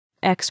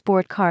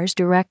Export Cars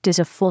Direct is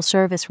a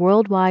full-service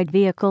worldwide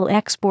vehicle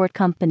export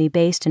company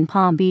based in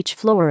Palm Beach,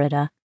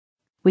 Florida.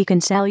 We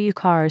can sell you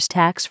cars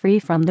tax-free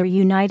from the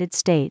United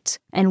States,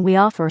 and we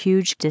offer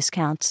huge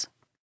discounts.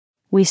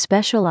 We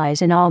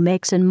specialize in all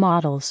makes and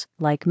models,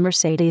 like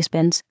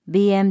Mercedes-Benz,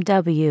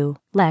 BMW,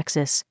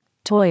 Lexus,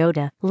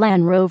 Toyota,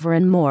 Land Rover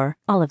and more.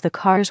 All of the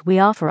cars we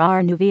offer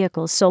are new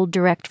vehicles sold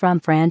direct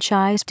from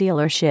franchise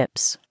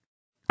dealerships.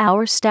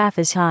 Our staff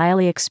is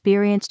highly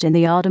experienced in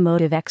the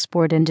automotive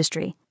export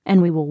industry, and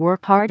we will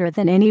work harder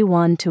than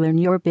anyone to earn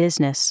your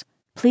business.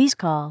 Please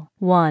call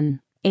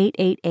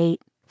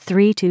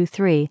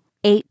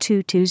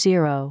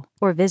 1-888-323-8220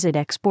 or visit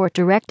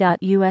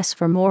exportdirect.us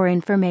for more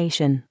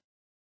information.